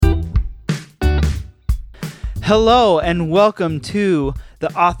Hello and welcome to the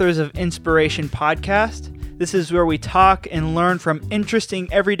Authors of Inspiration podcast. This is where we talk and learn from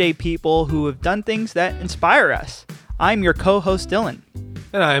interesting everyday people who have done things that inspire us. I'm your co-host Dylan.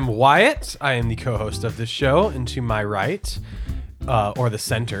 And I'm Wyatt. I am the co-host of this show. And to my right, or the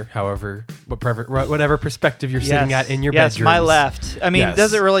center, however, whatever perspective you're sitting at in your bedroom. Yes, my left. I mean, Yes.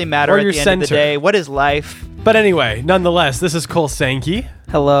 does it really matter Or at your the end of the center. day? What is life? But anyway, nonetheless, this is Cole Sankey.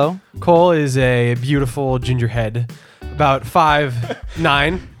 Hello. Cole is a beautiful ginger head, about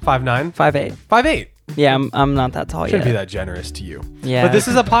 5'9", 5'9", 5'8". 5'8". Yeah, I'm not that tall Shouldn't yet. be that generous to you. Yeah. But this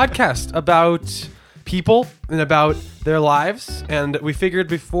is a podcast about people and about their lives. And we figured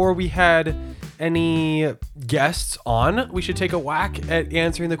before we had any guests on, we should take a whack at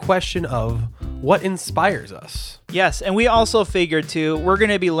answering the question of what inspires us. Yes, and we also figured too, we're going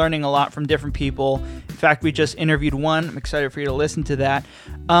to be learning a lot from different people. In fact, we just interviewed one. I'm excited for you to listen to that.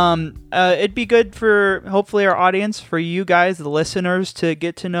 It'd be good for hopefully our audience, for you guys, the listeners, to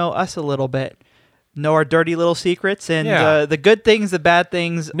get to know us a little bit. Know our dirty little secrets and the good things, the bad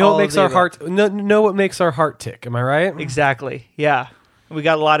things. Know all what of makes the our above. heart know what makes our heart tick. Am I right? Exactly. Yeah. We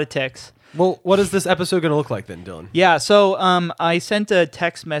got a lot of ticks. Well, what is this episode going to look like then, Dylan? Yeah, so I sent a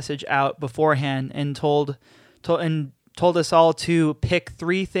text message out beforehand and told us all to pick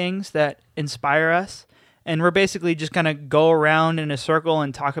 3 things that inspire us. And we're basically just going to go around in a circle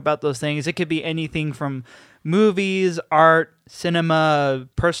and talk about those things. It could be anything from movies, art, cinema,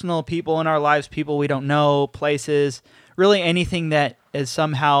 personal people in our lives, people we don't know, places, really anything that has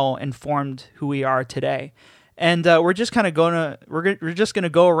somehow informed who we are today. And we're just kind of we're just going to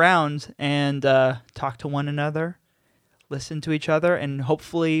go around and talk to one another, listen to each other, and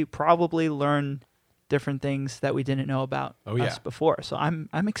hopefully probably learn different things that we didn't know about us before. So I'm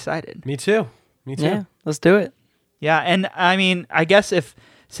excited. Me too. Yeah, let's do it. Yeah, and I mean, I guess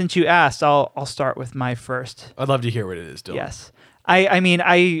since you asked, I'll start with my first. I'd love to hear what it is, Dylan. Yes.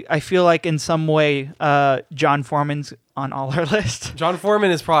 I feel like in some way John Foreman's on all our list. John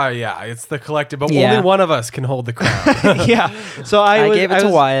Foreman is probably, it's the collective, but Yeah. only one of us can hold the crown. Yeah. So I gave it to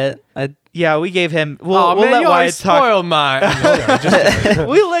Wyatt. Yeah, we gave him. We'll Man, let you Wyatt always talk. spoiled mine. No, just kidding.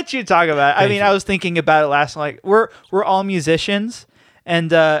 We'll let you talk about it. I Thank mean, you. I was thinking about it last night. We're all musicians,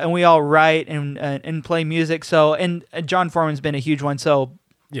 and we all write and play music. So, and John Foreman's been a huge one. So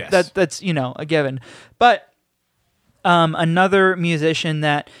Yes. that's a given. But another musician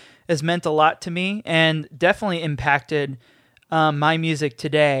that has meant a lot to me and definitely impacted my music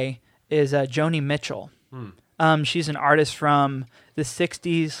today is Joni Mitchell. She's an artist from the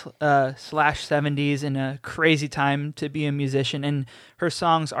 60s / 70s and a crazy time to be a musician, and her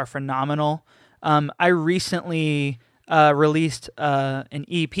songs are phenomenal. I recently released an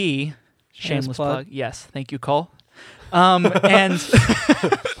EP. Shameless plug. Yes, thank you, Cole. And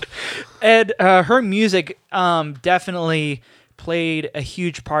and her music definitely played a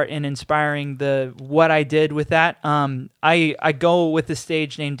huge part in inspiring what I did with that. I go with the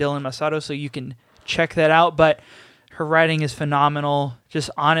stage name Dylan Masato, so you can check that out. But her writing is phenomenal, just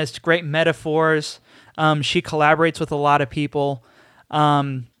honest, great metaphors. She collaborates with a lot of people.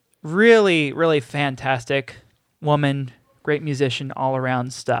 Really, really fantastic woman, great musician, all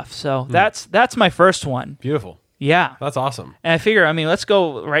around stuff. So that's my first one. Beautiful. Yeah. That's awesome. And I figure, let's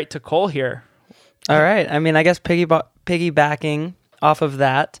go right to Cole here. All right. I mean, I guess piggybacking off of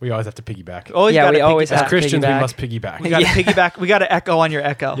that. We always have to piggyback. Always Yeah, gotta we always piggyback. As have Christians, we piggyback. must piggyback. We got to piggyback. We got to echo on your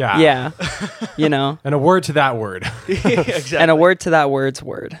echo. Yeah. Yeah. And a word to that word. Exactly. And a word to that word's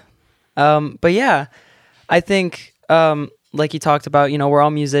word. But yeah, I think, like you talked about, we're all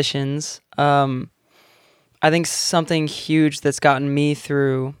musicians. I think something huge that's gotten me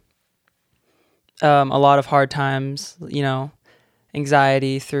through a lot of hard times,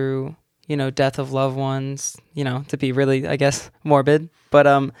 anxiety through, death of loved ones, to be really, I guess, morbid. But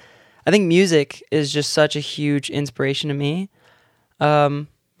I think music is just such a huge inspiration to me.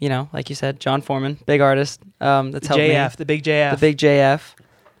 Like you said, John Foreman, big artist. That's helped me. JF, the big JF. The big JF.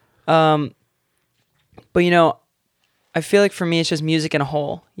 But I feel like for me, it's just music in a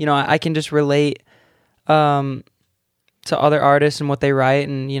whole. I can just relate to other artists and what they write,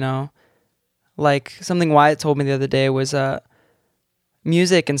 and like something Wyatt told me the other day was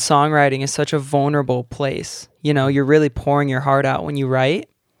music and songwriting is such a vulnerable place. You're really pouring your heart out when you write.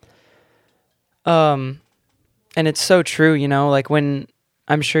 And it's so true, like when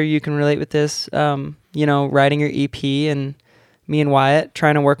I'm sure you can relate with this, writing your EP and me and Wyatt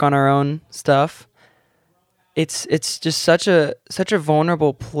trying to work on our own stuff. It's just such a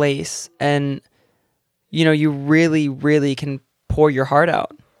vulnerable place, and you really, really can pour your heart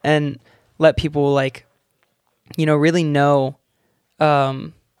out and let people really know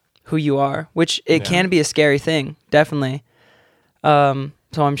who you are, which it Yeah. can be a scary thing, definitely. So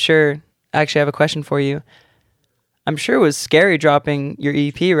I'm sure, actually I have a question for you. I'm sure it was scary dropping your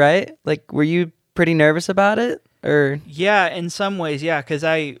EP, right? Like, were you pretty nervous about it, or? Yeah, in some ways, yeah, because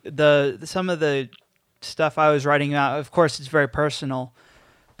some of the stuff I was writing out, of course, it's very personal,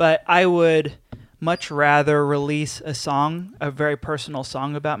 but I would much rather release a very personal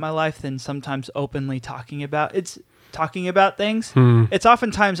song about my life, than sometimes openly talking about things. It's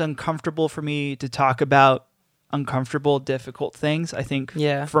oftentimes uncomfortable for me to talk about uncomfortable, difficult things, I think,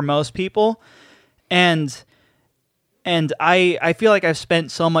 Yeah. for most people. And I feel like I've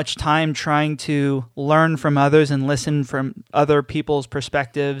spent so much time trying to learn from others and listen from other people's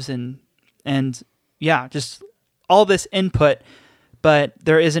perspectives and yeah, just all this input, but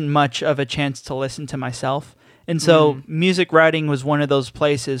there isn't much of a chance to listen to myself. And so music writing was one of those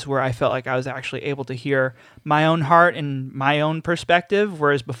places where I felt like I was actually able to hear my own heart and my own perspective,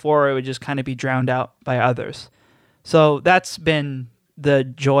 whereas before it would just kind of be drowned out by others. So that's been the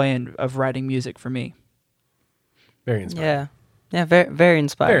joy of writing music for me. Very inspiring. Yeah, very, very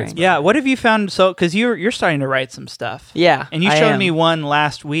inspiring. inspiring. Yeah, what have you found? So, because you're starting to write some stuff. Yeah, And you I showed am. me one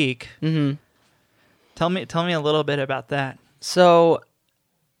last week. Mhm. Tell me a little bit about that. So,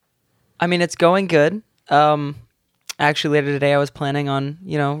 I mean, it's going good. Actually, later today, I was planning on,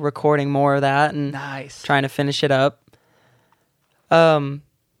 recording more of that and Nice. trying to finish it up. But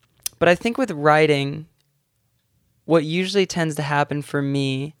I think with writing, what usually tends to happen for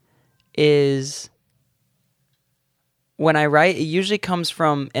me is when I write, it usually comes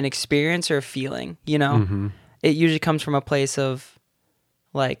from an experience or a feeling, It usually comes from a place of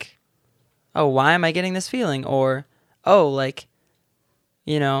like, oh, why am I getting this feeling? Or, oh, like,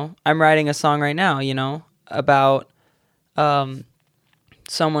 I'm writing a song right now, about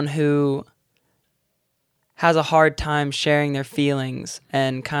someone who has a hard time sharing their feelings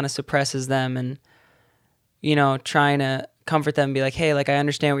and kind of suppresses them and, trying to comfort them and be like, hey, like, I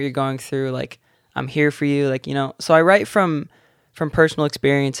understand what you're going through. Like, I'm here for you. Like, so I write from personal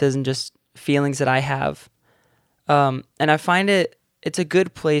experiences and just feelings that I have. And I find it's a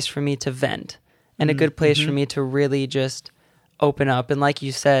good place for me to vent and a good place for me to really just open up. And like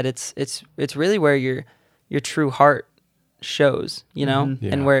you said, it's really where your true heart shows, Yeah.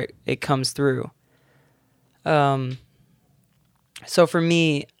 and where it comes through. So for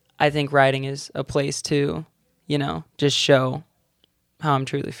me, I think writing is a place to, just show how I'm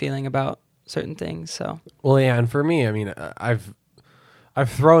truly feeling about certain things. So Well, yeah, and for me, I mean, I've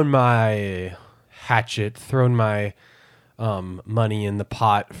thrown my hatchet, thrown my money in the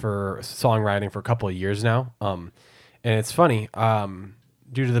pot for songwriting for a couple of years now. And it's funny,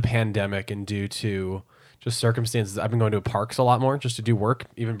 due to the pandemic and due to just circumstances, I've been going to parks a lot more just to do work,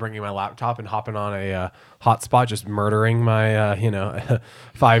 even bringing my laptop and hopping on a hotspot, just murdering my,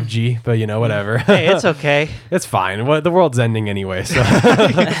 5G, but whatever. Hey, it's okay. It's fine. Well, the world's ending anyway, so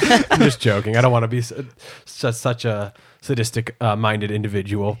I'm just joking. I don't want to be such a sadistic minded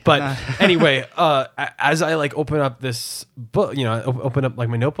individual. But anyway, as I like open up this book, open up like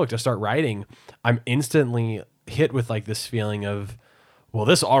my notebook to start writing, I'm instantly hit with like this feeling of, well,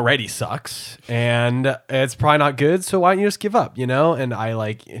 this already sucks and it's probably not good. So why don't you just give up, And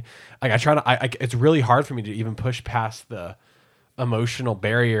I it's really hard for me to even push past the emotional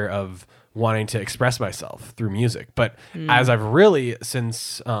barrier of wanting to express myself through music. But as I've really,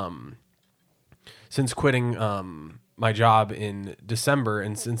 since quitting my job in December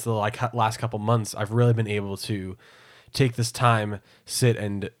and since the last couple months, I've really been able to take this time, sit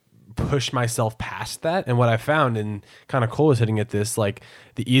and push myself past that. And what I found, and kind of Cole is hitting at this, like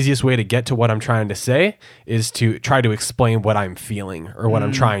the easiest way to get to what I'm trying to say is to try to explain what I'm feeling or what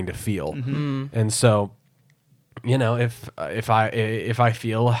I'm trying to feel. And so, if I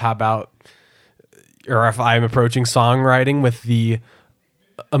feel how about, or if I'm approaching songwriting with the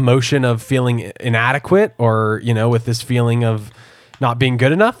emotion of feeling inadequate or, with this feeling of not being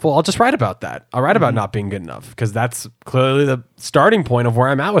good enough, well, I'll just write about that. I'll write about not being good enough because that's clearly the starting point of where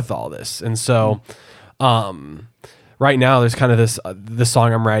I'm at with all this. And so right now there's kind of this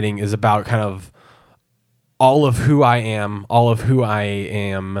song I'm writing is about kind of all of who I am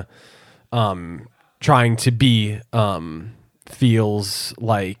trying to be, feels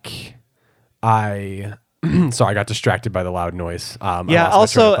like sorry, I got distracted by the loud noise. Yeah.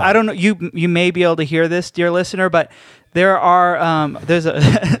 Also, I don't know. You may be able to hear this, dear listener, but there are there's a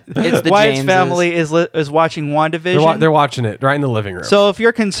It's the Wyatt's Jameses. family is watching WandaVision. They're watching it right in the living room. So if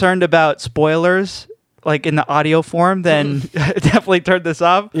you're concerned about spoilers, like in the audio form, then definitely turn this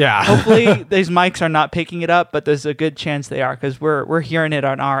off. Yeah. Hopefully these mics are not picking it up, but there's a good chance they are because we're hearing it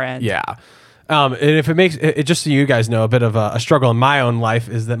on our end. Yeah. And if it makes it, just so you guys know, a bit of a struggle in my own life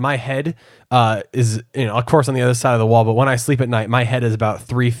is that my head is, of course, on the other side of the wall. But when I sleep at night, my head is about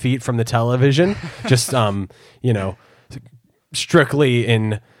 3 feet from the television, just strictly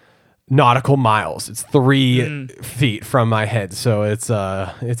in nautical miles. It's 3 feet from my head, so it's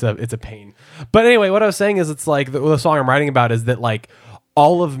a pain. But anyway, what I was saying is, it's like the song I'm writing about is that like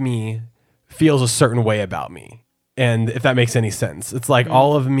all of me feels a certain way about me, and if that makes any sense, it's like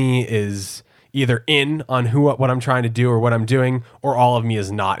all of me is either in on what I'm trying to do or what I'm doing, or all of me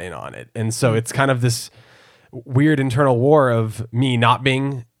is not in on it. And so it's kind of this weird internal war of me not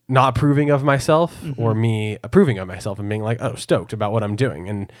approving of myself or me approving of myself and being like, oh, stoked about what I'm doing,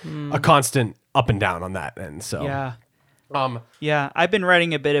 and a constant up and down on that. And so, yeah, I've been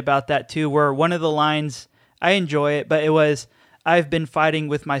writing a bit about that too, where one of the lines, I enjoy it, but it was, I've been fighting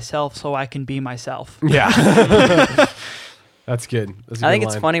with myself so I can be myself. Yeah. That's good. That's a I good think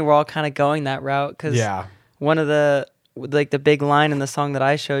line. it's funny we're all kind of going that route, because one of the big line in the song that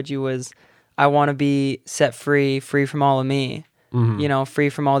I showed you was, I want to be set free from all of me, free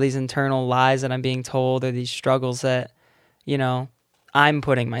from all these internal lies that I'm being told, or these struggles that, I'm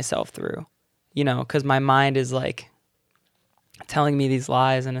putting myself through, because my mind is like telling me these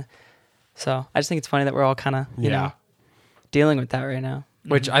lies. And so I just think it's funny that we're all kind of, dealing with that right now.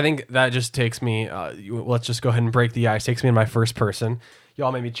 Which I think that just takes me, let's just go ahead and break the ice. Takes me in my first person.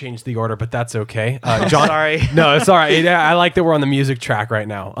 Y'all made me change the order, but that's okay. John, sorry. No, it's all right. I like that we're on the music track right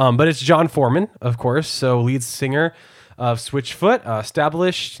now. But it's John Foreman, of course. So lead singer of Switchfoot,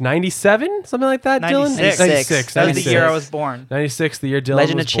 established 97, something like that, 96. Dylan? 96. That was the year I was born. 96, the year Dylan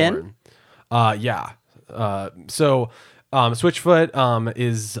Legend was of Chin? born. Yeah. So Switchfoot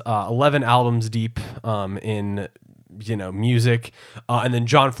is 11 albums deep in music, and then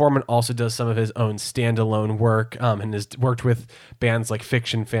John Foreman also does some of his own standalone work, and has worked with bands like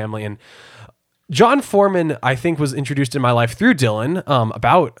Fiction Family. And John Foreman, I think, was introduced in my life through Dylan,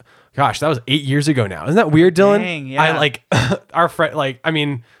 about, gosh, that was 8 years ago now. Isn't that weird, Dylan? Dang, yeah. I like our friend,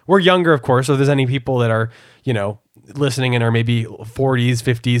 we're younger, of course, so if there's any people that are, listening and are maybe 40s,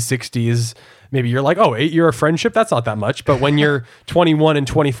 50s, 60s, maybe you're like, oh, 8 year friendship, that's not that much. But when you're 21 and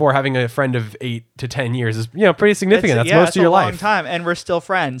 24, having a friend of 8 to 10 years is, pretty significant. That's most of your life. It's a long time, and we're still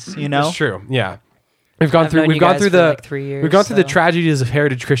friends, That's true. Yeah. We've gone I've through known we've you gone guys through for the like 3 years, we've gone through the so- tragedies of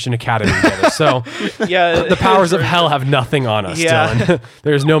Heritage Christian Academy together. So Yeah, the powers of hell have nothing on us, Yeah. Dylan.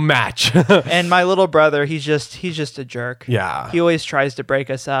 There's no match. And my little brother, he's just a jerk. Yeah. He always tries to break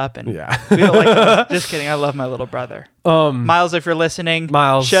us up, and Yeah. we don't like him. Just kidding. I love my little brother. Miles, if you're listening,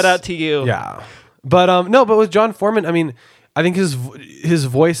 Miles, shout out to you. Yeah. But but with John Foreman, I mean, I think his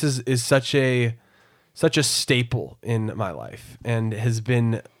voice is such a staple in my life, and has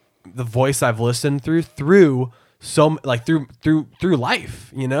been the voice I've listened through so like through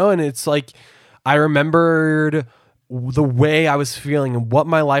life, and it's like I remembered the way I was feeling and what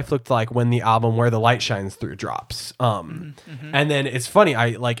my life looked like when the album Where the Light Shines Through drops. And then it's funny,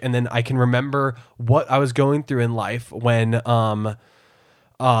 and then I can remember what I was going through in life when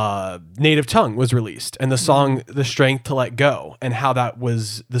Native Tongue was released, and the song The Strength to Let Go, and how that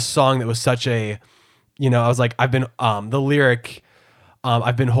was the song that was such a, I was like, I've been the lyric,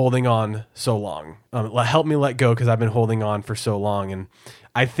 I've been holding on so long. Help me let go, because I've been holding on for so long. And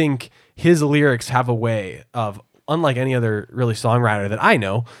I think his lyrics have a way of, unlike any other really songwriter that I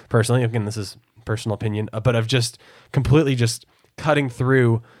know personally, again, this is personal opinion, but of just completely just cutting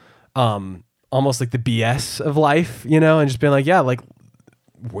through almost like the BS of life, and just being like, yeah, like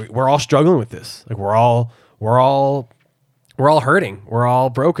we're all struggling with this. Like we're all hurting. We're all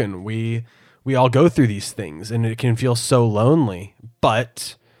broken. We all go through these things, and it can feel so lonely.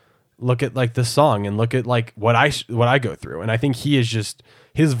 But look at like the song, and look at like what I go through. And I think he is just,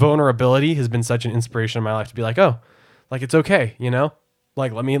 his vulnerability has been such an inspiration in my life to be like, oh, like it's okay,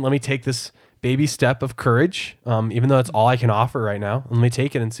 like let me take this baby step of courage, even though that's all I can offer right now. Let me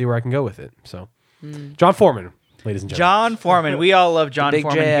take it and see where I can go with it. So, John Foreman, ladies and gentlemen. John Foreman. We all love John Big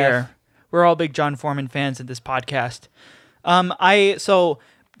Foreman JF. here. We're all big John Foreman fans of this podcast. So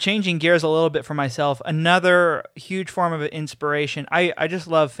changing gears a little bit for myself, another huge form of inspiration. I just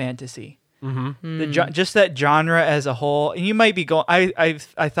love fantasy. Just that genre as a whole. And you might be going, I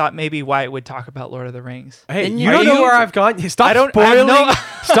thought maybe Wyatt would talk about Lord of the Rings. Hey, And you you- don't are know you- where I've gone. Stop I spoiling. know-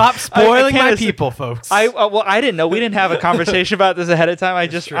 Stop spoiling can't my assume- people, folks. Well, I didn't know. We didn't have a conversation about this ahead of time.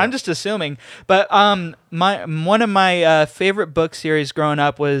 true. I'm just assuming. But one of my favorite book series growing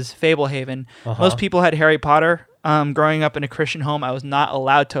up was Fablehaven. Most people had Harry Potter growing up in a Christian home, I was not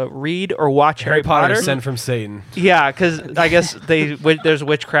allowed to read or watch Harry Potter. Sent from Satan. Yeah, because I guess there's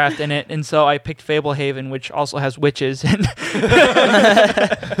witchcraft in it, and so I picked Fablehaven, which also has witches. And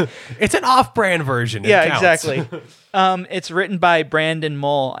It's an off-brand version. It yeah, counts. exactly. It's written by Brandon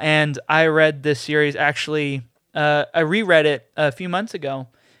Mull, and I read this series actually. I reread it a few months ago,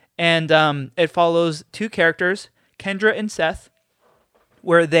 and it follows two characters, Kendra and Seth,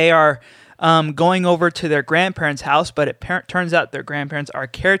 where they are going over to their grandparents' house, but it turns out their grandparents are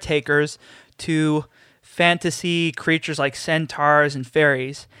caretakers to fantasy creatures like centaurs and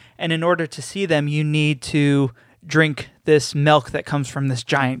fairies, and in order to see them, you need to drink this milk that comes from this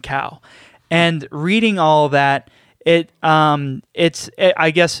giant cow. And reading all of that, it's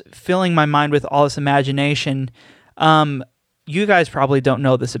I guess filling my mind with all this imagination. You guys probably don't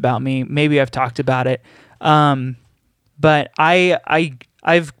know this about me. Maybe I've talked about it. But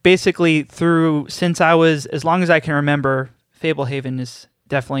I've basically since I was, as long as I can remember, Fablehaven has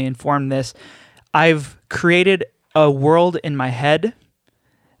definitely informed this. I've created a world in my head,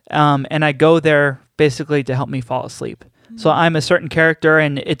 and I go there basically to help me fall asleep. So I'm a certain character,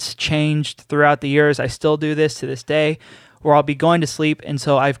 and it's changed throughout the years. I still do this to this day, where I'll be going to sleep, and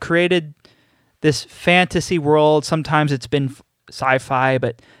so I've created this fantasy world. Sometimes it's been sci-fi,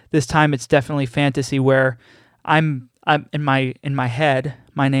 but this time it's definitely fantasy, where I'm in my head.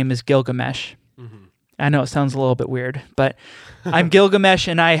 My name is Gilgamesh. Mm-hmm. I know it sounds a little bit weird, but I'm Gilgamesh,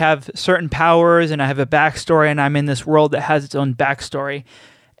 and I have certain powers, and I have a backstory, and I'm in this world that has its own backstory,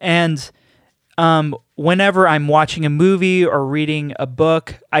 and whenever I'm watching a movie or reading a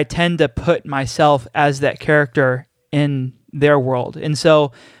book, I tend to put myself as that character in their world. And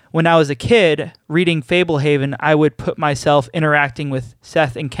so when I was a kid reading Fablehaven, I would put myself interacting with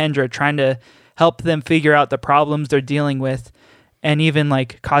Seth and Kendra, trying to help them figure out the problems they're dealing with, and even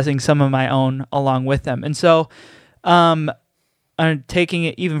like causing some of my own along with them. And so I'm taking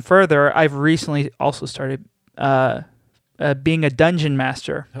it even further. I've recently also started being a dungeon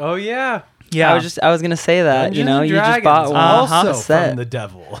master. Oh, yeah. Yeah, I was gonna say that. Dungeons and You just Dragons, bought one. also set. from the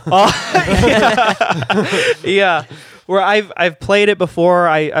devil. Yeah, where I've played it before.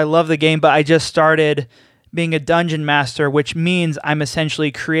 I love the game, but I just started being a dungeon master, which means I'm essentially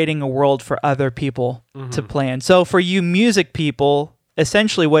creating a world for other people to play in. So for you music people,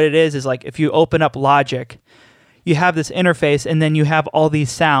 essentially what it is like if you open up Logic, you have this interface, and then you have all these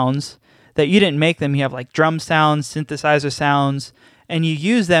sounds that you didn't make them. You have like drum sounds, synthesizer sounds, and you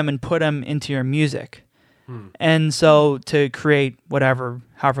use them and put them into your music. And so to create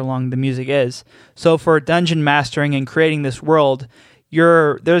however long the music is. So for dungeon mastering and creating this world,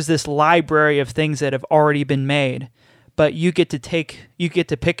 there's this library of things that have already been made, but you get to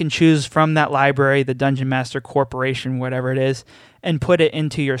pick and choose from that library, the Dungeon Master Corporation, whatever it is, and put it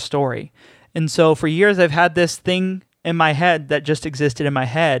into your story. And so for years I've had this thing in my head that just existed in my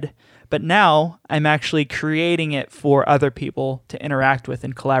head, but now I'm actually creating it for other people to interact with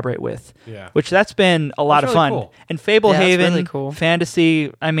and collaborate with. Yeah. Which that's been a lot of really fun. cool. And Fablehaven, really cool.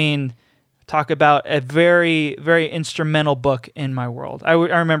 fantasy, I mean, talk about a very, very instrumental book in my world. I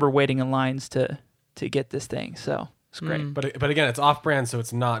remember waiting in lines to get this thing, so it's great. But again, it's off-brand, so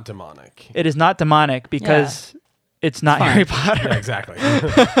it's not demonic. It is not demonic because it's not Harry Potter. Yeah, exactly.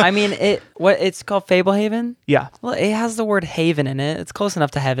 I mean, it's called Fablehaven. Yeah. Well, it has the word haven in it. It's close enough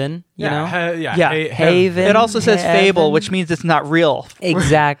to heaven. You know. Haven. It also says heaven. fable, which means it's not real.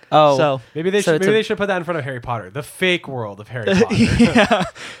 Exact. Oh, So Maybe they So should it's they should put that in front of Harry Potter, the fake world of Harry Potter. yeah,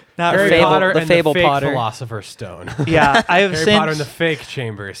 not Harry real. Potter the and Fable the fake Potter. Philosopher's Stone. Yeah, I have Harry since Potter and the fake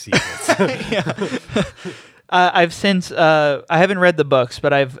Chamber of Secrets. I've since I haven't read the books,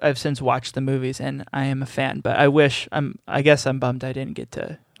 but I've since watched the movies, and I am a fan. But I guess I'm bummed I didn't get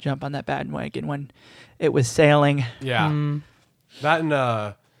to jump on that bandwagon when it was sailing. Yeah. That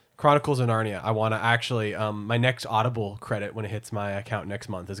and Chronicles of Narnia. I want to actually my next Audible credit when it hits my account next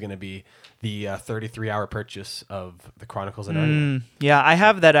month is going to be the 33-hour purchase of the Chronicles of Narnia. Yeah, I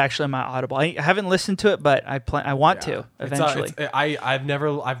have that actually in my Audible. I haven't listened to it, but I want to eventually.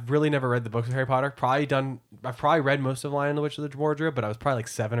 I've really never read the books of Harry Potter. I've probably read most of Lion, the Witch, and the Wardrobe, but I was probably like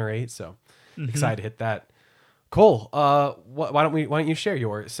 7 or 8, so excited to hit that. Cool. Why don't you share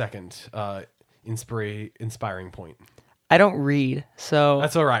your second inspiring point? I don't read, so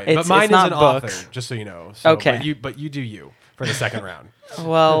That's all right. It's, But mine it's is not an books. author, just so you know. So, Okay. But you do you for the second round.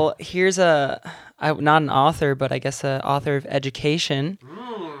 Well, here's not an author, but I guess an author of education.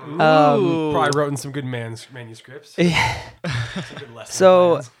 Probably wrote in some good manuscripts. Some good lesson So,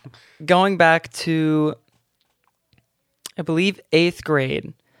 plans. going back to, I believe 8th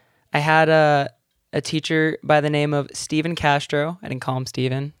grade, I had a teacher by the name of Stephen Castro. I didn't call him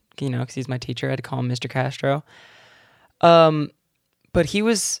Stephen, because he's my teacher. I had to call him Mr. Castro. But he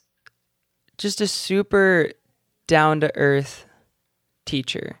was just a super down to earth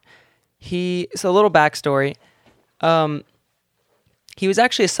teacher. So a little backstory. He was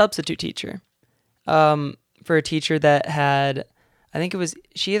actually a substitute teacher, for a teacher that had, I think it was,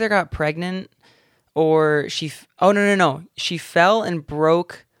 she either got pregnant or no. She fell and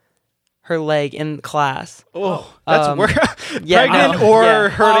broke her leg in class. Oh, that's worse. Yeah, Pregnant no, or yeah.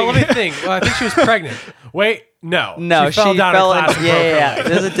 hurting? Let me think. Well, I think she was pregnant. Wait, no. No, she fell down in class and broke her yeah. leg.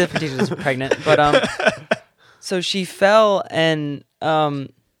 There's a different teacher that's pregnant, but so she fell and hurt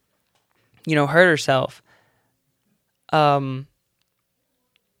herself.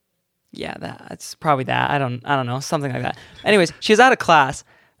 Yeah, that's probably that. I don't know, something like that. Anyways, she was out of class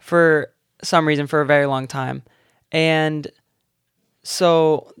for some reason for a very long time, and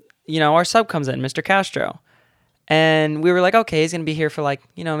so our sub comes in, Mr. Castro, and we were like, okay, he's gonna be here for like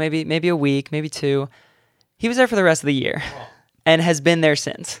maybe a week, maybe two. He was there for the rest of the year, and has been there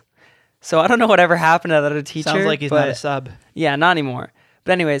since. So I don't know whatever happened to that other teacher. Sounds like he's not a sub. Yeah, not anymore.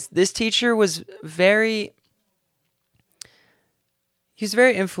 But anyways, this teacher was very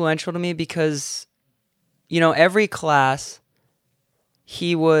influential to me because, every class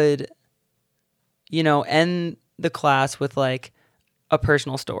he would, end the class with like a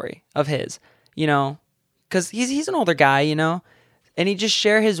personal story of his, because he's an older guy, and he just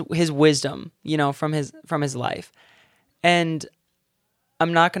share his wisdom, from his life. And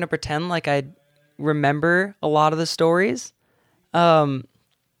I'm not going to pretend like I remember a lot of the stories. But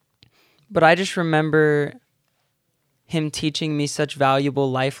I just remember him teaching me such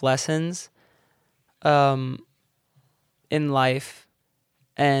valuable life lessons in life.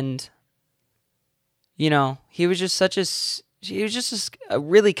 And, he was just a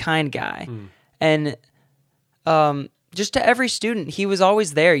really kind guy. And just to every student, he was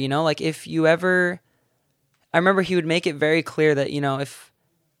always there, like if you ever... I remember he would make it very clear that, if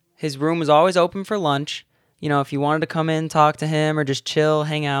his room was always open for lunch, if you wanted to come in, talk to him, or just chill,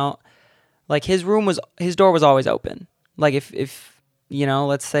 hang out, like his door was always open. Like if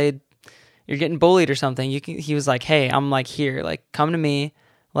let's say you're getting bullied or something, he was like, hey, I'm like here, like come to me,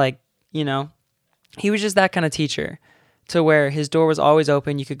 like, he was just that kind of teacher to where his door was always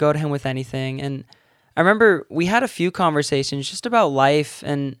open. You could go to him with anything. And I remember we had a few conversations just about life,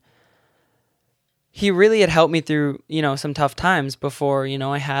 and he really had helped me through, some tough times before,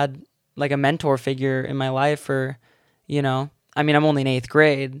 I had like a mentor figure in my life, or, I'm only in 8th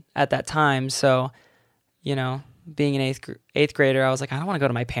grade at that time. So, being an eighth grader, I was like, I don't want to go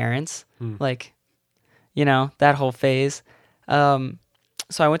to my parents, like, that whole phase.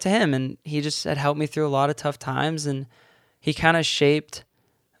 So I went to him, and he just had helped me through a lot of tough times, and he kind of shaped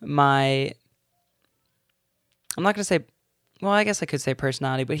my, I'm not going to say, well, I guess I could say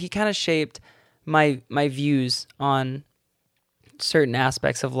personality, but he kind of shaped my views on certain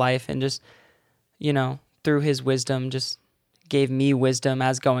aspects of life, and just, through his wisdom, just gave me wisdom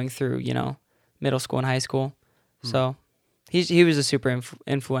as going through, middle school and high school. So he was a super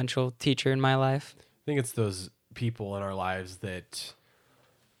influential teacher in my life. I think it's those people in our lives that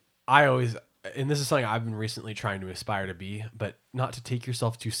I always, and this is something I've been recently trying to aspire to be, but not to take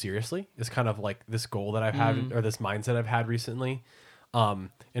yourself too seriously is kind of like this goal that I've had, or this mindset I've had recently.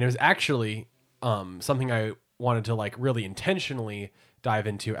 And it was actually something I wanted to like really intentionally dive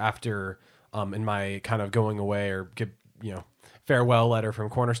into after in my kind of going away or farewell letter from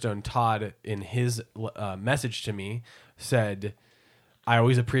Cornerstone. Todd, in his message to me, said, I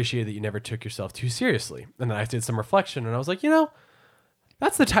always appreciate that you never took yourself too seriously. And then I did some reflection, and I was like,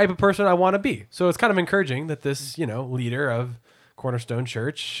 that's the type of person I want to be. So it's kind of encouraging that this, leader of Cornerstone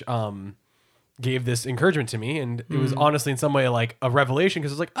Church gave this encouragement to me. And it was honestly in some way like a revelation,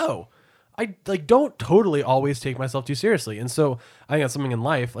 because it's like, oh, I like don't totally always take myself too seriously. And so I think that's something in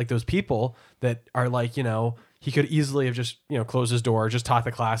life, like those people that are like, he could easily have just, closed his door, just taught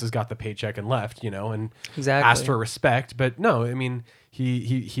the classes, got the paycheck and left, and exactly. asked for respect. But no, I mean,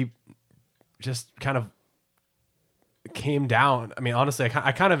 he just kind of came down. I mean, honestly,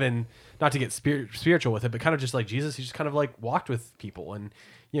 I kind of, in, not to get spiritual with it, but kind of just like Jesus, he just kind of like walked with people, and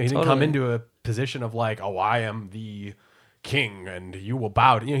he didn't come into a position of like, oh, I am the king and you will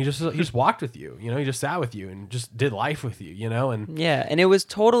bow to, he just walked with you, he just sat with you and just did life with you, and yeah. And it was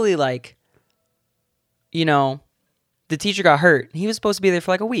totally like, the teacher got hurt. He was supposed to be there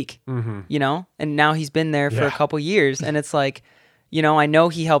for like a week, and now he's been there for a couple years, and it's like, I know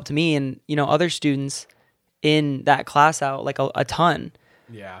he helped me and, other students in that class out like a ton.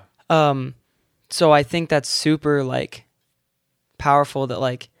 Yeah. So I think that's super like powerful that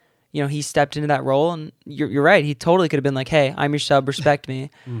like, he stepped into that role, and you're right. He totally could have been like, hey, I'm your sub, respect me.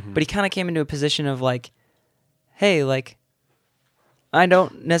 But he kind of came into a position of like, hey, like, I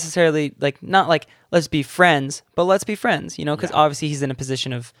don't necessarily like, not like, let's be friends, but let's be friends, you know, because obviously he's in a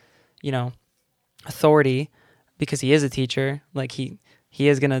position of, you know, authority because he is a teacher. Like he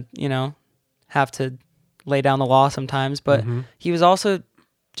is going to, you know, have to lay down the law sometimes, but he was also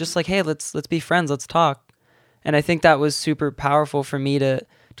just like, hey, let's be friends, let's talk. And I think that was super powerful for me to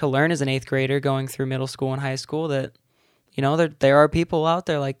learn as an 8th grader going through middle school and high school that, you know, there are people out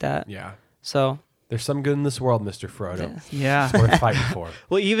there like that. Yeah. So There's some good in this world, Mr. Frodo. Yeah. It's worth fighting for.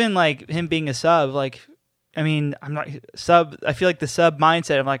 Well, even like him being a sub, like, I mean, I'm not sub. I feel like the sub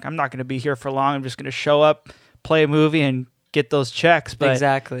mindset of like, I'm not going to be here for long. I'm just going to show up, play a movie, and get those checks. But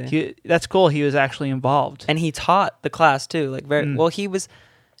exactly. That's cool. He was actually involved. And he taught the class too. Like well, it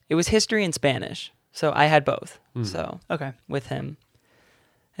was history and Spanish. So I had both. So Okay. with him.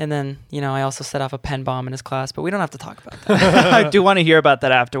 And then, you know, I also set off a pen bomb in his class, but we don't have to talk about that. I do want to hear about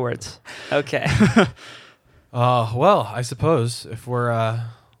that afterwards. Okay. Well, I suppose if we're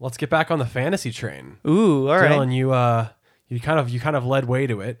let's get back on the fantasy train. Ooh, all right. Dylan, you kind of led way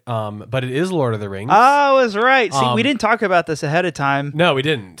to it. But it is Lord of the Rings. I was right. See, we didn't talk about this ahead of time. No, we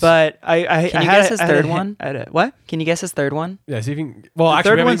didn't. But I Can you guess his third one? What? Can you guess his third one? Yeah, see if you can. Well, The actually,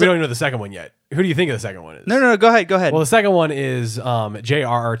 third we one's don't even know the second one yet. Who do you think the second one is? No. Go ahead. Well, the second one is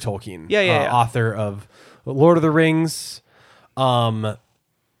J.R.R. Tolkien. Yeah. Author of Lord of the Rings. Lord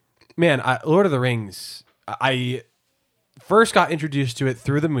of the Rings. I first got introduced to it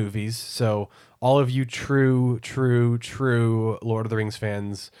through the movies. So all of you true Lord of the Rings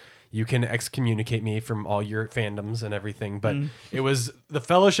fans, you can excommunicate me from all your fandoms and everything. But it was the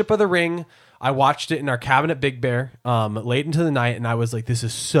Fellowship of the Ring. I watched it in our cabin at Big Bear late into the night, and I was like, this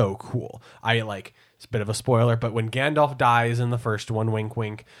is so cool. It's a bit of a spoiler, but when Gandalf dies in the first one, wink,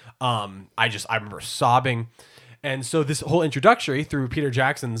 wink, I remember sobbing. And so this whole introductory through Peter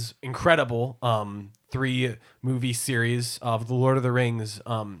Jackson's incredible 3-movie series of The Lord of the Rings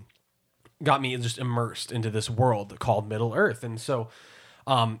got me just immersed into this world called Middle Earth. And so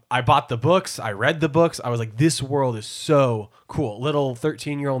I bought the books. I read the books. I was like, this world is so cool. Little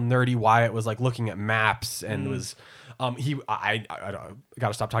 13-year-old nerdy Wyatt was like looking at maps and was I got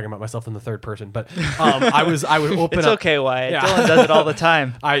to stop talking about myself in the third person, but I would open It's up. okay, Wyatt. Yeah. Dylan does it all the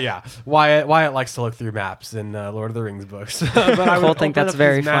time. Wyatt likes to look through maps in Lord of the Rings books. But I would Cole think open that's up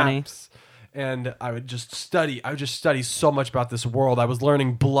very these funny. maps, and I would just study. I would just study so much about this world. I was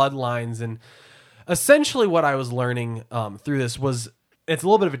learning bloodlines, and essentially what I was learning through this was, it's a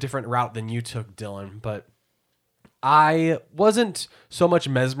little bit of a different route than you took, Dylan, but I wasn't so much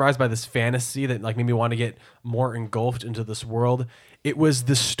mesmerized by this fantasy that like made me want to get more engulfed into this world. It was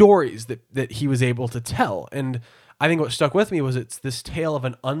the stories that he was able to tell. And I think what stuck with me was it's this tale of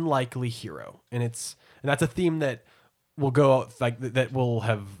an unlikely hero. And that's a theme that will go like that will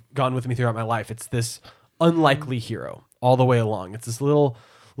have gone with me throughout my life. It's this unlikely hero all the way along. It's this little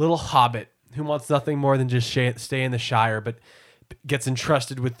hobbit who wants nothing more than just stay in the Shire, but gets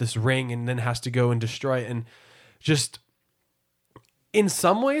entrusted with this ring and then has to go and destroy it. And just in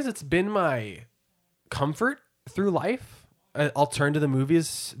some ways, it's been my comfort through life. I'll turn to the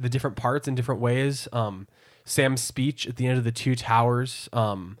movies, the different parts in different ways. Sam's speech at the end of The Two Towers.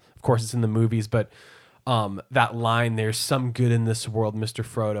 Of course, it's in the movies, but that line, "There's some good in this world, Mr.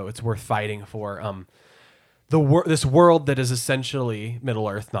 Frodo. It's worth fighting for." This world that is essentially Middle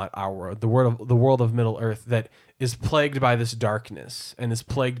Earth, not our world. The world of Middle Earth that is plagued by this darkness and is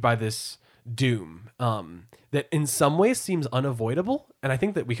plagued by this doom. That in some ways seems unavoidable. And I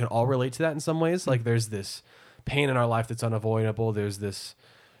think that we can all relate to that in some ways. Like there's this pain in our life that's unavoidable. There's this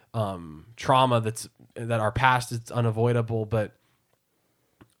trauma that our past is unavoidable. But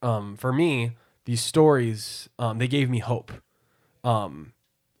for me, these stories, they gave me hope. And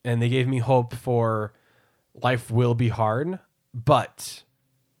they gave me hope for life will be hard, but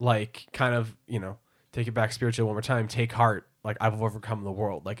like kind of, take it back spiritual one more time, take heart. Like I've overcome the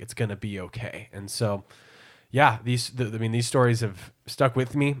world. Like it's going to be okay. And so, yeah, these stories have stuck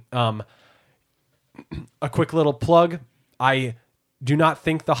with me. A quick little plug. I do not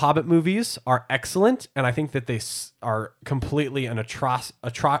think the Hobbit movies are excellent. And I think that they are completely an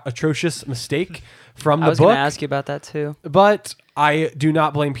atrocious mistake from the book. I was going to ask you about that too. But I do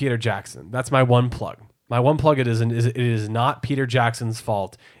not blame Peter Jackson. That's my one plug. My one plug it is not Peter Jackson's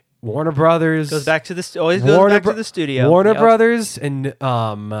fault. Warner Brothers goes back to the studio. Warner Brothers and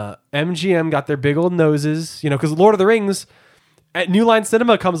MGM got their big old noses, because Lord of the Rings at New Line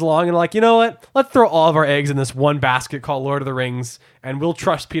Cinema comes along and like, you know what? Let's throw all of our eggs in this one basket called Lord of the Rings, and we'll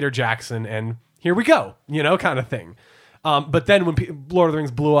trust Peter Jackson, and here we go, kind of thing. But then when Lord of the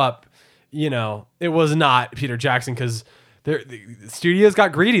Rings blew up, it was not Peter Jackson because the studios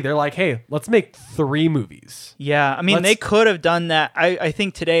got greedy. They're like, hey, let's make 3 movies. Yeah, I mean, they could have done that. I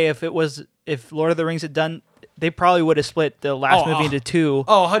think today, if Lord of the Rings had done, they probably would have split the last movie into 2.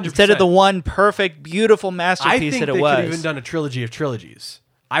 Oh, 100%. Instead of the one perfect, beautiful masterpiece that it was. I think they could have even done a trilogy of trilogies.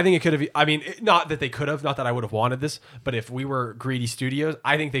 I think it could have. I mean, not that they could have. Not that I would have wanted this. But if we were greedy studios,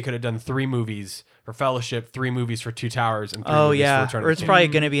 I think they could have done 3 movies for Fellowship, 3 movies for Two Towers, and 3 movies for Return of the or it's King. probably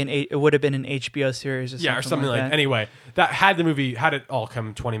going to be it would have been an HBO series, or something like that. Anyway, that had it all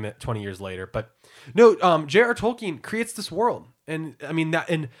come 20 years later. But no, J.R. Tolkien creates this world, and I mean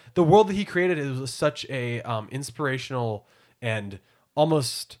the world that he created was such a inspirational and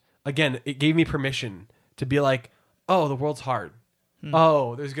almost, again, it gave me permission to be like, oh, the world's hard.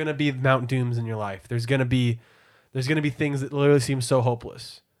 Oh, there's gonna be Mount Dooms in your life. There's gonna be things that literally seem so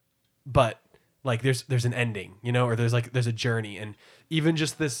hopeless, but like there's an ending, or there's a journey, and even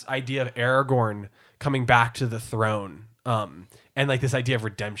just this idea of Aragorn coming back to the throne, and like this idea of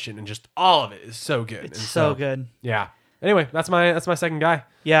redemption, and just all of it is so good. It's so good. Yeah. Anyway, that's my second guy.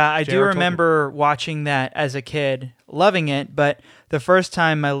 Yeah, I do J.R. remember watching that as a kid, loving it. But the first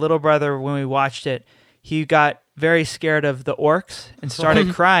time my little brother, when we watched it, he got very scared of the orcs and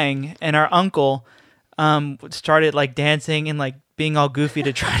started crying, and our uncle started like dancing and like being all goofy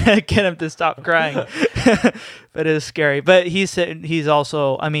to try to get him to stop crying. But it was scary. But he's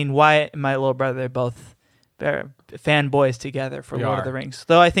also, I mean, Wyatt and my little brother, they're both fanboys together for Lord of the Rings,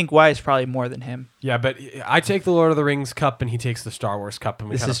 though I think Wyatt's probably more than him. Yeah, but I take the Lord of the Rings cup and he takes the Star Wars cup, and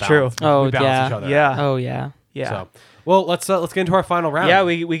we This kind is of true. balance, Oh, we balance yeah. each other out. Yeah. Oh yeah. Yeah. So, well, let's get into our final round. Yeah,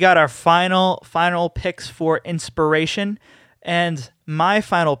 we got our final picks for inspiration, and my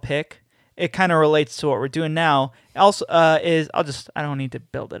final pick, it kind of relates to what we're doing now. Also, is I don't need to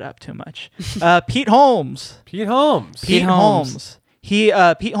build it up too much. Pete Holmes. Pete Holmes. Pete Holmes.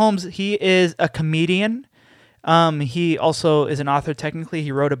 Pete Holmes. He is a comedian. He also is an author. Technically,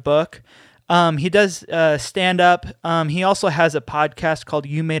 he wrote a book. He does stand up. He also has a podcast called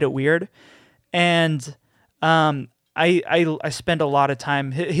You Made It Weird, and I spend a lot of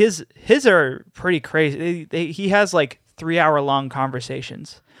time. His are pretty crazy. He has like 3-hour long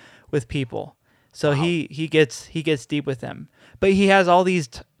conversations with people. So wow. he gets deep with them. But he has all these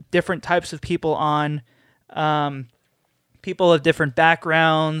different types of people on, people of different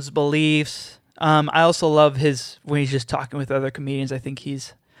backgrounds, beliefs. I also love when he's just talking with other comedians. I think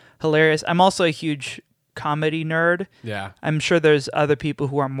he's hilarious. I'm also a huge comedy nerd. Yeah. I'm sure there's other people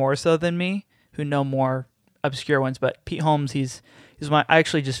who are more so than me who know more obscure ones, but Pete Holmes, he's I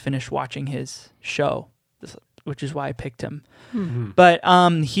actually just finished watching his show, which is why I picked him. Mm-hmm. But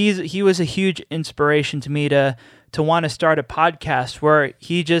he was a huge inspiration to me to want to start a podcast where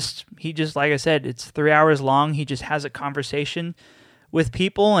he just like I said, it's 3 hours long. He just has a conversation with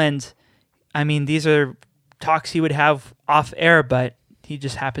people, and I mean, these are talks he would have off air, but he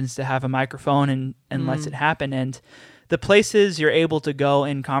just happens to have a microphone and lets it happen. And the places you're able to go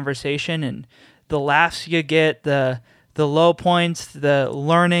in conversation, and the laughs you get, the low points, the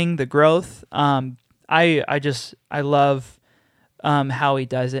learning, the growth. I love how he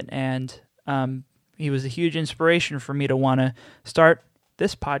does it, and he was a huge inspiration for me to want to start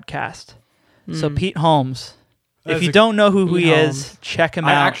this podcast. So Pete Holmes. If you don't know who he is, check him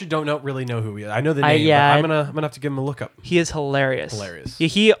out. I actually don't really know who he is. I know the name, but I'm gonna have to give him a look up. He is hilarious. Yeah,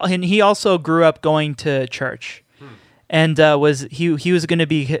 he also grew up going to church, and he was going to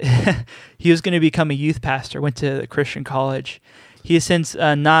be he was going to become a youth pastor. Went to Christian college. He has since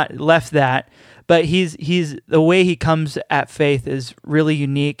not left that, but he's the way he comes at faith is really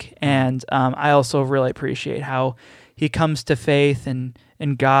unique, and I also really appreciate how he comes to faith and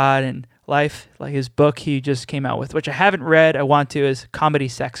God and life. Like his book he just came out with, which I haven't read, I want to, is Comedy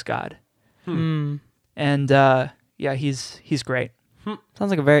Sex God. And yeah, he's great. Sounds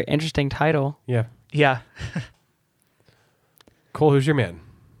like a very interesting title. Yeah. Cole, who's your man?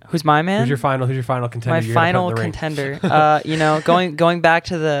 Who's my man? Who's your final contender? My final contender. Going back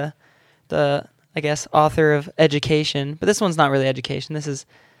to the I guess author of education, but this one's not really education. This is,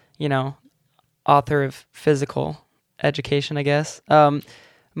 author of physical education, I guess.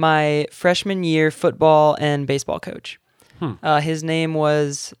 My freshman year football and baseball coach. His name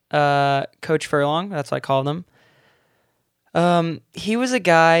was Coach Furlong. That's what I called him. He was a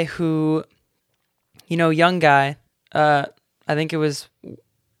guy who, young guy. I think it was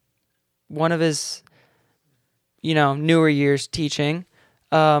one of his, newer years teaching.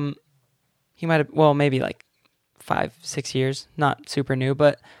 He might have, maybe like 5-6 years, not super new,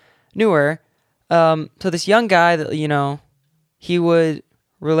 but newer. So this young guy that, he would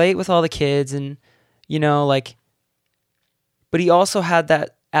relate with all the kids and, but he also had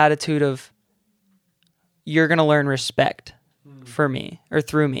that attitude of you're going to learn respect for me or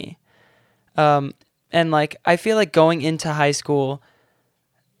through me. And like, I feel like going into high school,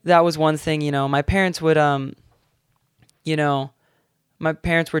 that was one thing, my parents would, my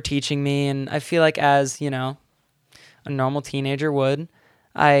parents were teaching me, and I feel like as, a normal teenager would,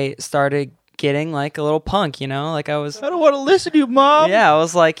 I started getting like a little punk, like I don't want to listen to you, Mom. yeah, I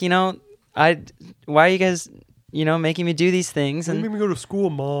was like, why are you guys, making me do these things? You And made me go to school,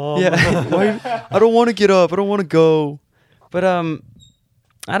 Mom. yeah, I don't want to get up. I don't want to go. But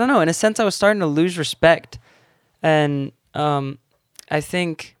I don't know. In a sense, I was starting to lose respect, and I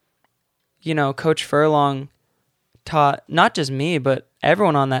think, Coach Furlong taught not just me, but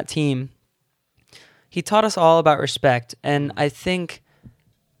everyone on that team. He taught us all about respect, and I think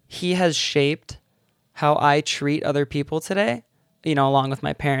he has shaped how I treat other people today. Along with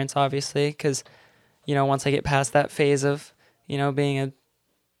my parents, obviously, because once I get past that phase of being a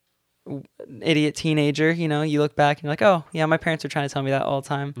idiot teenager, you look back and you're like, oh yeah, my parents are trying to tell me that all the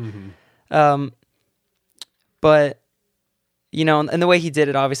time. But and the way he did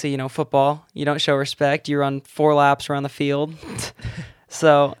it, obviously, football, you don't show respect, you run 4 laps around the field.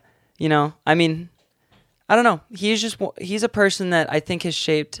 So I mean, I don't know, he's a person that I think has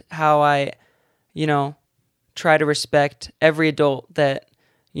shaped how I try to respect every adult that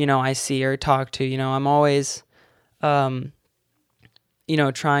I see or talk to. I'm always trying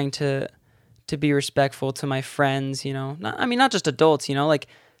to be respectful to my friends, not just adults, like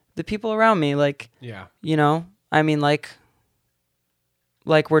the people around me, like, Yeah. I mean, like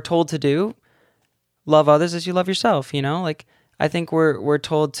we're told to do, love others as you love yourself, like I think we're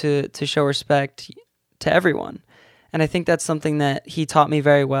told to show respect to everyone. And I think that's something that he taught me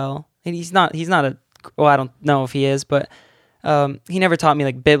very well. And he's not I don't know if he is, but he never taught me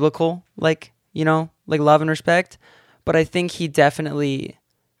like biblical, like love and respect. But I think he definitely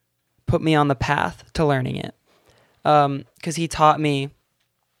put me on the path to learning it. Because he taught me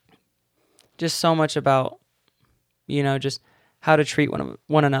just so much about, just how to treat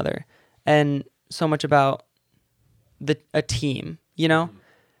one another, and so much about a team,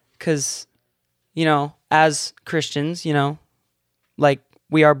 because, as Christians, like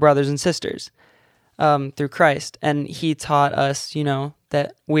we are brothers and sisters through Christ. And he taught us,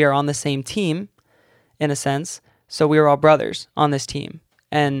 that we are on the same team in a sense. So we are all brothers on this team.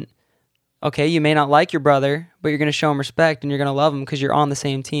 And okay, you may not like your brother, but you're going to show him respect and you're going to love him because you're on the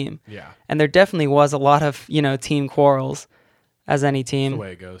same team. Yeah. And there definitely was a lot of, team quarrels, as any team. That's the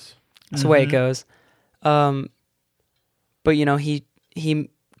way it goes. That's the way it goes. But he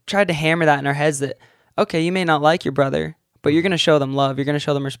tried to hammer that in our heads that, okay, you may not like your brother, but you're going to show them love. You're going to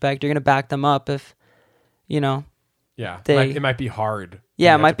show them respect. You're going to back them up if, Yeah. It might be hard. Yeah, You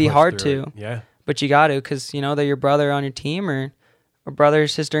it have might be push hard through to. it. Yeah. But you got to, because, they're your brother on your team or brother or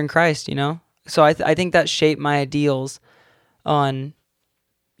sister in Christ, So I think that shaped my ideals on,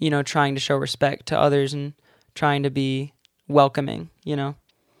 trying to show respect to others and trying to be welcoming,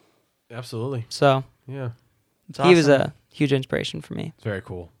 Absolutely. So Yeah. he was a huge inspiration for me. It's very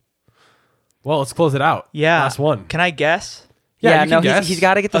cool. Well, let's close it out. Yeah. Last one. Can I guess? Yeah, you no, can guess. he's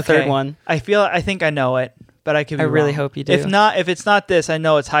got to get the Okay. third one. I think I know it, but I could be I really wrong. hope you do. If it's not this, I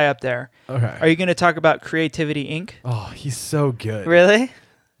know it's high up there. Okay. Are you going to talk about Creativity Inc.? Oh, he's so good. Really?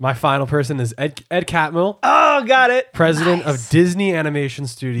 My final person is Ed Catmull, Oh, got it. president of Disney Animation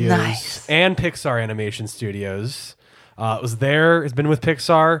Studios Nice. and Pixar Animation Studios. It's been with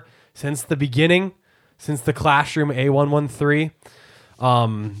Pixar since the beginning, since the Classroom A113.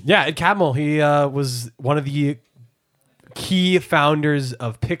 Ed Catmull, he was one of the key founders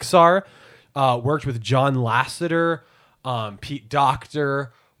of Pixar, worked with John Lasseter, Pete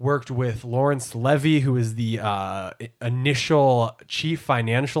Docter, worked with Lawrence Levy, who is the initial chief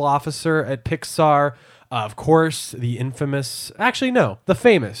financial officer at Pixar. Of course, the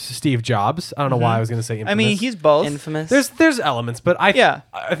famous Steve Jobs. I don't know why I was going to say infamous. I mean, he's both. Infamous. There's elements, but I Yeah.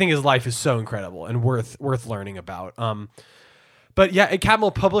 think his life is so incredible and worth learning about. But yeah, Ed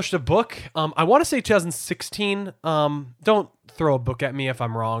Catmull published a book. I want to say 2016. Don't throw a book at me if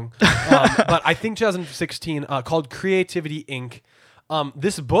I'm wrong. But I think 2016, called Creativity Inc.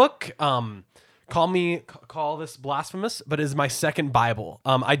 This book, call this blasphemous, but is my second Bible.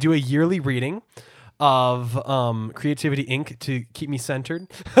 I do a yearly reading of Creativity Inc. to keep me centered.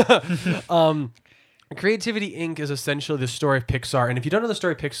 Creativity Inc. is essentially the story of Pixar. And if you don't know the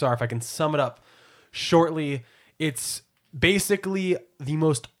story of Pixar, if I can sum it up shortly, it's basically the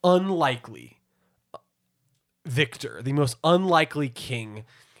most unlikely victor, the most unlikely king,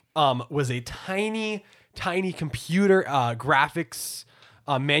 was a tiny computer graphics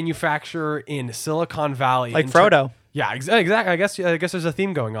manufacturer in Silicon Valley. Like Frodo. Yeah, exactly. I guess there's a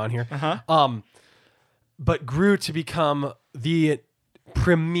theme going on here. but grew to become the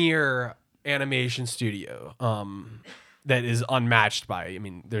premier animation studio that is unmatched by. I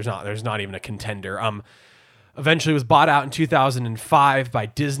mean, there's not even a contender. Eventually was bought out in 2005 by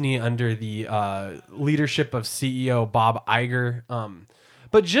Disney under the leadership of CEO Bob Iger.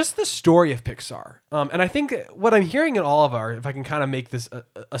 But just the story of Pixar, and I think what I'm hearing in all of our, if I can kind of make this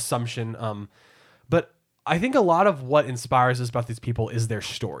assumption, but I think a lot of what inspires us about these people is their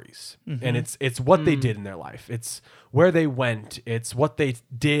stories, and it's what they did in their life. It's where they went. It's what they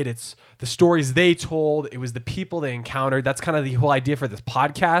did. It's the stories they told. It was the people they encountered. That's kind of the whole idea for this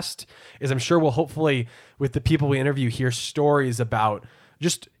podcast. Is I'm sure we'll hopefully, with the people we interview, hear stories about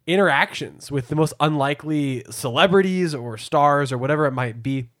just interactions with the most unlikely celebrities or stars or whatever it might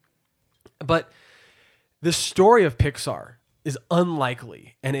be. But the story of Pixar is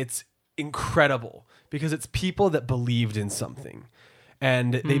unlikely, and it's incredible because it's people that believed in something,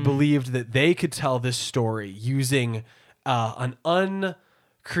 and they believed that they could tell this story using an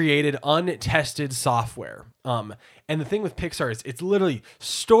uncreated, untested software. And the thing with Pixar is it's literally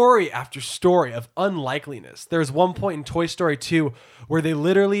story after story of unlikeliness. There's one point in Toy Story 2 where they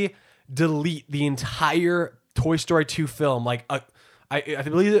literally delete the entire Toy Story 2 film. Like I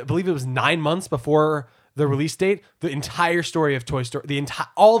believe it was 9 months before the release date. The entire story of Toy Story,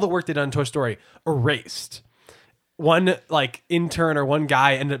 all the work they done in Toy Story, erased. One like intern or one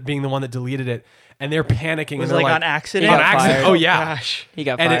guy ended up being the one that deleted it, and they're panicking. Was and they're like on accident? On accident. Oh yeah. Gosh, he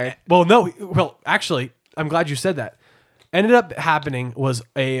got And fired. well, actually, I'm glad you said that. Ended up happening was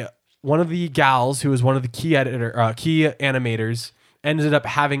one of the gals who was one of the key animators ended up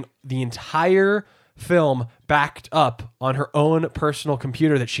having the entire film backed up on her own personal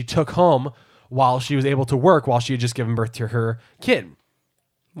computer that she took home while she was able to work while she had just given birth to her kid.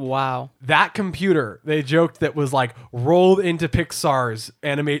 Wow. That computer, they joked that was like rolled into Pixar's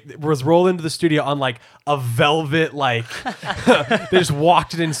was rolled into the studio on like a velvet, like they just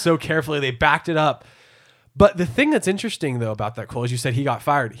walked it in so carefully. They backed it up. But the thing that's interesting though about that, Cole, is you said he got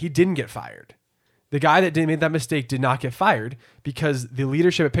fired. He didn't get fired. The guy that made that mistake did not get fired because the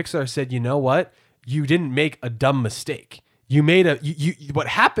leadership at Pixar said, you know what? You didn't make a dumb mistake. You made what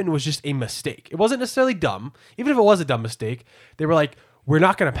happened was just a mistake. It wasn't necessarily dumb. Even if it was a dumb mistake, they were like, we're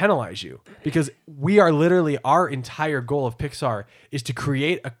not going to penalize you because we are literally, our entire goal of Pixar is to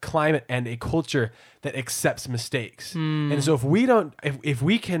create a climate and a culture that accepts mistakes. And so if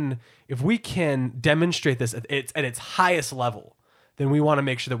we can demonstrate this at its highest level, then we want to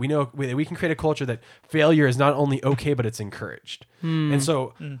make sure that we know that we can create a culture that failure is not only okay, but it's encouraged. And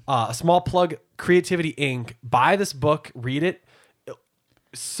so a small plug, Creativity Inc. Buy this book, read it.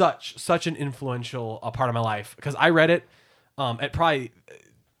 Such an influential part of my life because I read it at probably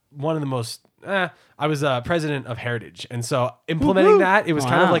one of the most. I was president of Heritage, and so implementing that, it was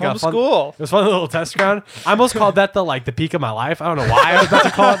kind of like a fun. It was fun little test ground. I almost called that the peak of my life. I don't know why I was about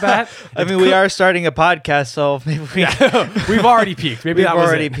to call it that. I mean, we are starting a podcast, so maybe we've already peaked. Maybe that was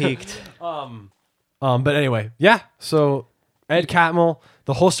already it. peaked. But anyway, yeah. So Ed Catmull,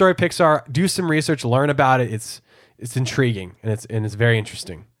 the whole story of Pixar. Do some research, learn about it. It's intriguing and it's very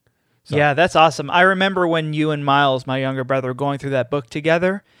interesting. So. Yeah, that's awesome. I remember when you and Miles, my younger brother, were going through that book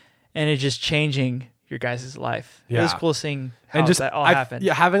together, and it just changing your guys' life. Yeah. It was cool seeing how and just that all happened.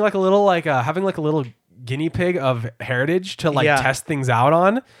 Yeah, having like a little guinea pig of Heritage to test things out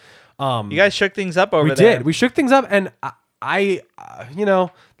on. You guys shook things up over there. We did. We shook things up, and I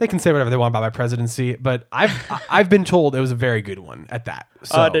they can say whatever they want about my presidency, but I've been told it was a very good one at that.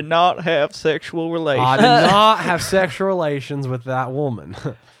 So, I did not have sexual relations. I did not have sexual relations with that woman.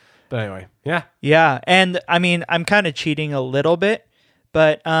 But anyway, yeah. Yeah, and I mean, I'm kind of cheating a little bit,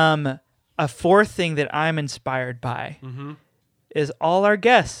 but a fourth thing that I'm inspired by is all our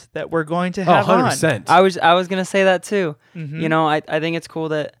guests that we're going to have 100%. on. I was gonna say that too. You know, I think it's cool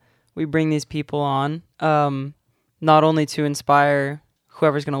that we bring these people on, not only to inspire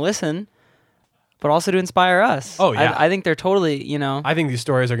whoever's gonna listen, but also to inspire us. Oh yeah, I think they're totally, I think these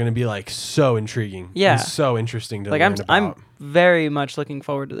stories are gonna be so intriguing. Yeah, and so interesting to learn about. I'm very much looking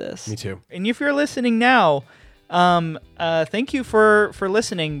forward to this. Me too. And if you're listening now, thank you for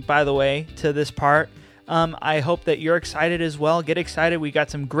listening, by the way, to this part. I hope that you're excited as well. Get excited. We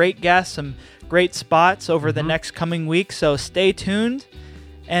got some great guests, some great spots over the next coming week. So stay tuned.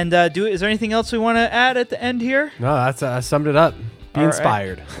 And is there anything else we want to add at the end here? No, that's I summed it up. Be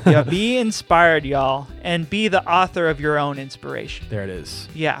inspired. Yeah, be inspired, y'all, and be the author of your own inspiration. There it is.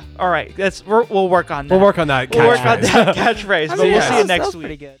 Yeah. All right. We'll work on that. We'll work on that catchphrase. But we'll see you next week.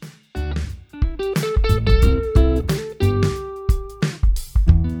 Pretty good.